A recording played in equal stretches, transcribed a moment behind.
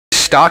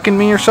stalking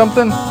me or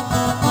something?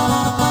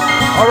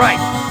 Alright.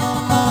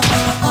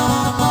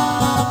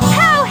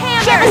 Pow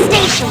hammer!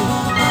 Devastation!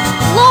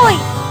 Lloyd!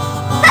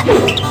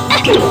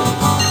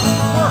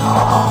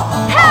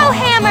 Pow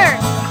hammer!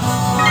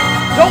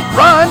 Don't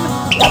run!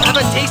 Have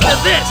a taste of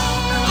this!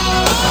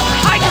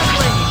 Tiger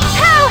blade!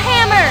 Pow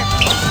hammer!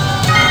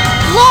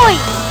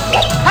 Lloyd!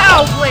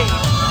 Pow blade!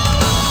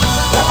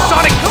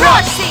 Sonic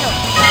Mirage seal!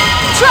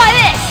 Try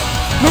this!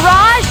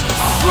 Mirage!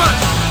 Run!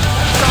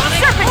 Sonic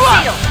Serpent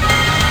Run! seal!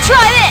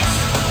 Try this!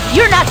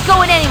 You're not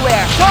going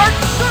anywhere! Start!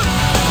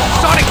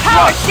 Sonic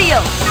Power Thrust!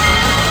 seal!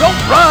 Don't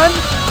run!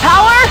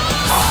 Power!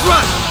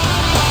 Run!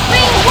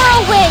 Green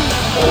whirlwind!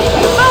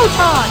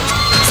 Photon!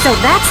 So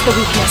that's the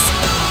weakness.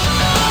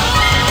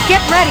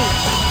 Get ready!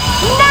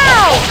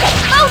 Now!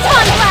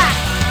 Photon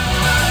blast!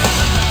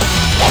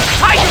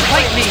 Tiger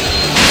lightning!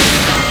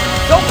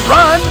 Don't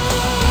run!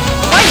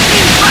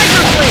 Lightning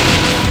Tiger blade!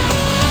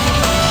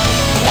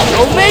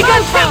 Omega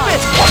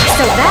Tempest!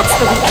 So that's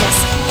the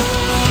weakness.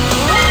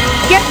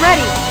 Get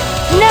ready!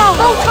 Now!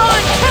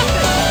 Photon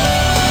Tempest!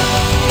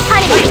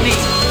 Lightning!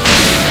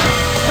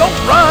 Don't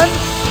run!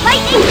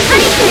 Lightning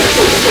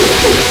Tempest!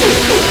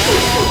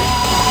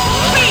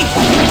 Beast!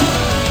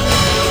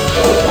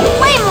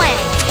 Lame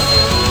Lance!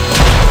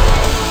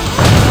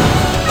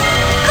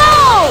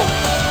 Go!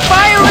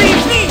 Fiery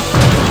Beast!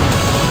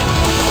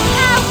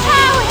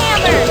 Pow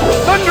hammer!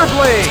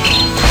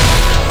 Thunderblade!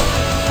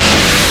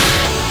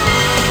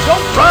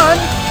 Don't run!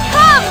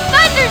 Come!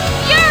 Thunder's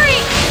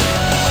fury!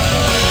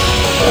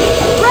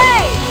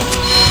 Ray!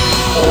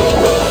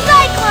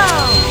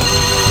 Cyclone!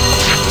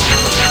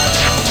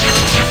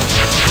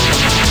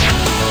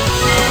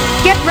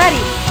 Get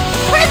ready!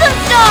 Prism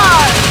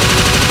Star!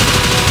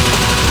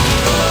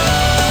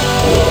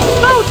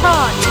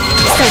 Photon!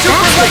 So Super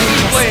that's the Lightning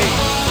weakness. Blade!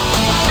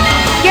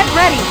 Get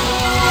ready!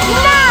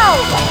 Now!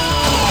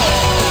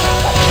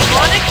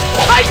 Sonic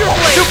Tiger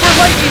Blade! Super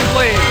Lightning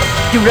Blade!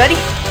 You ready?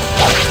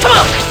 Come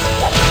on!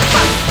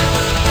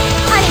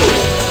 Honey!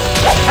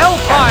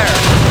 Hellfire!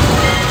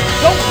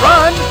 Don't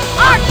run!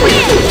 Arc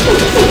Wind!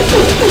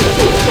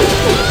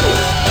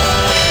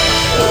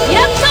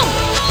 Eruption!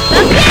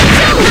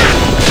 Vacuation!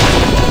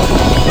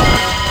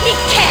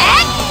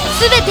 Cat!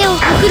 すべてを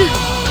送る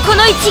こ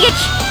の一撃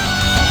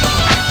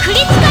クリ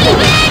ティカル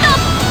ブレード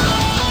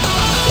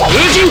風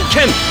神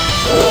剣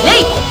レ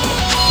イ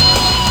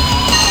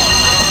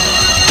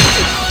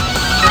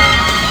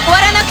終わ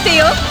らなくて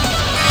よ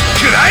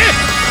食らえ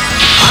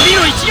網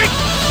の一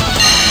撃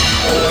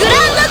グラ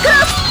ンドクロ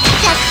ス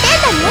100点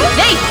だね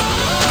レイ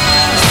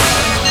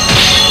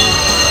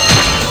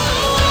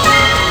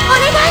お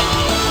願い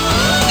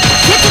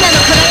刹那の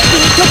輝き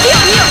に時を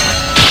見よ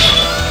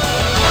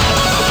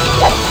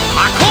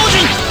魔鋼人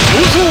妄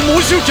想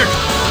猛襲脚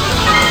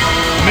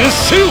滅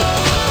せよ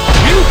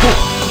ミルコ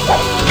滅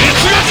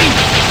魔人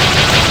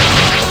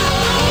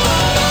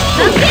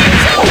バクエン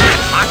ション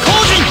魔鋼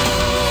人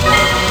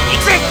行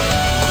くぜ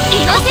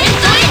イノセントエ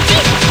ッジ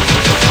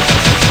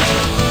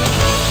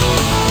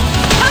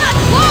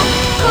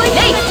こいつが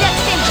弱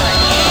点とは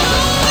ね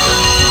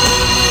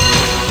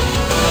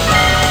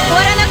終わ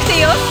らなくて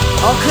よ遅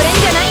れん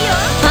じゃないよ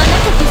あな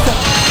たこそ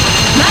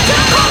マジョ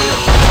コ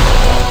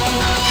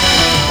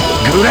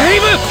ングレイ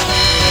ブ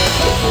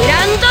グラ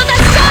ンドダッ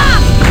シ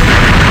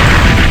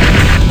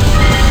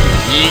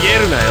逃げ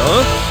るなよャ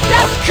ーブラ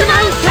ックマ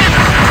ウンテン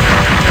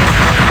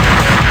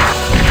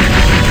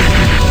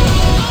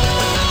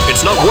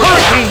It's not working.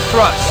 Hurricane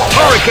Thrust!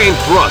 Hurricane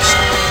thrust.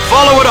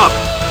 Follow it up.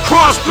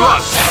 Cross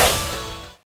thrust.